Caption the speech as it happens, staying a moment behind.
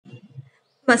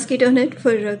Mosquito net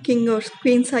for a king or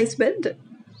queen size bed.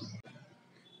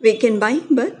 We can buy,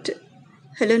 but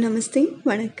hello, namaste,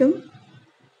 vanakkam.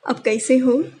 आप कैसे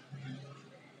हो?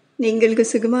 नींगल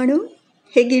सुगमानो?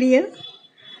 Hegidia?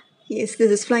 Yes,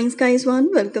 this is Flying Skies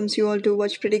One. Welcomes you all to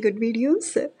watch pretty good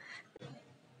videos.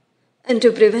 And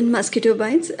to prevent mosquito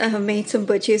bites, I have made some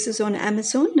purchases on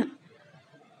Amazon.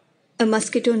 A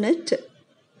mosquito net.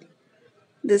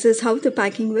 This is how the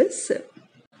packing was.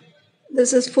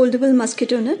 This is foldable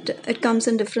mosquito net. It comes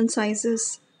in different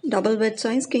sizes: double bed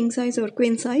size, king size, or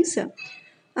queen size.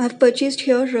 I have purchased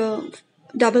here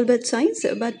double bed size,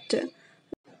 but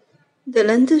the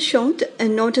length is short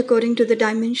and not according to the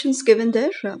dimensions given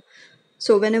there.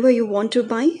 So whenever you want to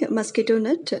buy a mosquito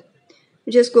net,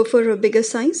 just go for a bigger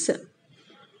size.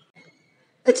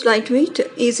 It's lightweight,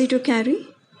 easy to carry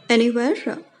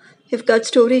anywhere. You've got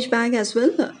storage bag as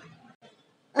well,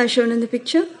 as shown in the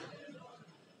picture.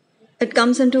 It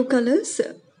comes in two colors.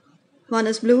 One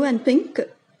is blue and pink.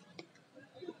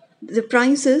 The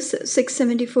price is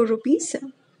 674 rupees.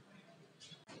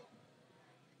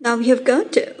 Now we have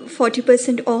got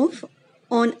 40% off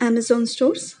on Amazon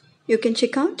stores. You can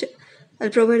check out. I'll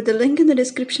provide the link in the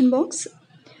description box.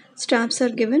 Straps are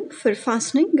given for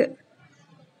fastening.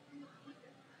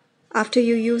 After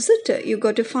you use it, you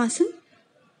got to fasten.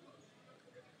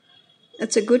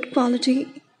 It's a good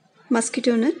quality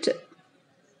mosquito net.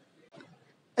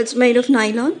 It's made of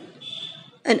nylon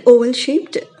and oval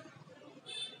shaped.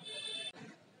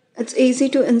 It's easy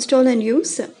to install and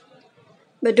use,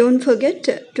 but don't forget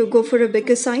to go for a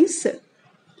bigger size.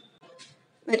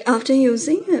 But after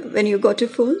using, when you got to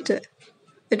fold,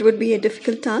 it would be a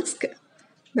difficult task.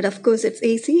 But of course, it's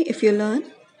easy if you learn.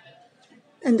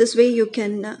 And this way you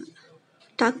can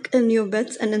tuck in your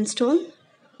beds and install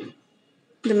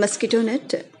the mosquito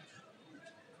net.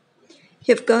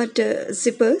 You've got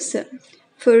zippers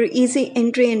for easy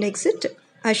entry and exit,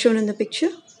 as shown in the picture.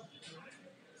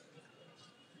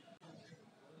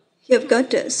 You've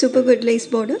got a super good lace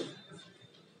border.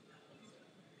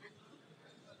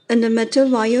 And the metal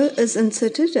wire is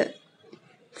inserted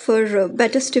for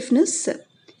better stiffness.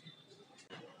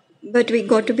 But we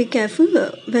got to be careful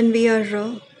when we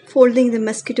are folding the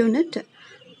mosquito net,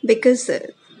 because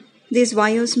these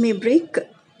wires may break.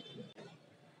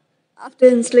 After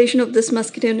installation of this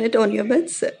mosquito net on your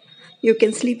beds, you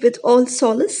can sleep with all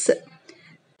solace,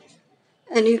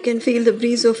 and you can feel the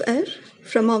breeze of air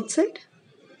from outside.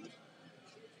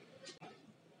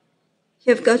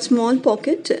 You've got small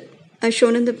pocket, as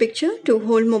shown in the picture, to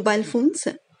hold mobile phones.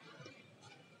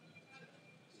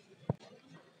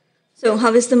 So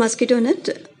how is the mosquito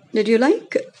net? Did you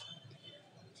like?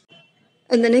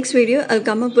 In the next video, I'll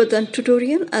come up with a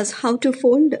tutorial as how to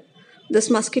fold this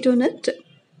mosquito net.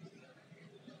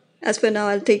 As for now,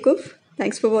 I'll take off.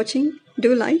 Thanks for watching.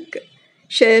 Do like,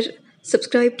 share,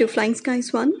 subscribe to Flying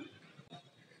Skies One.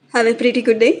 Have a pretty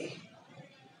good day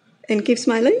and keep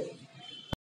smiling.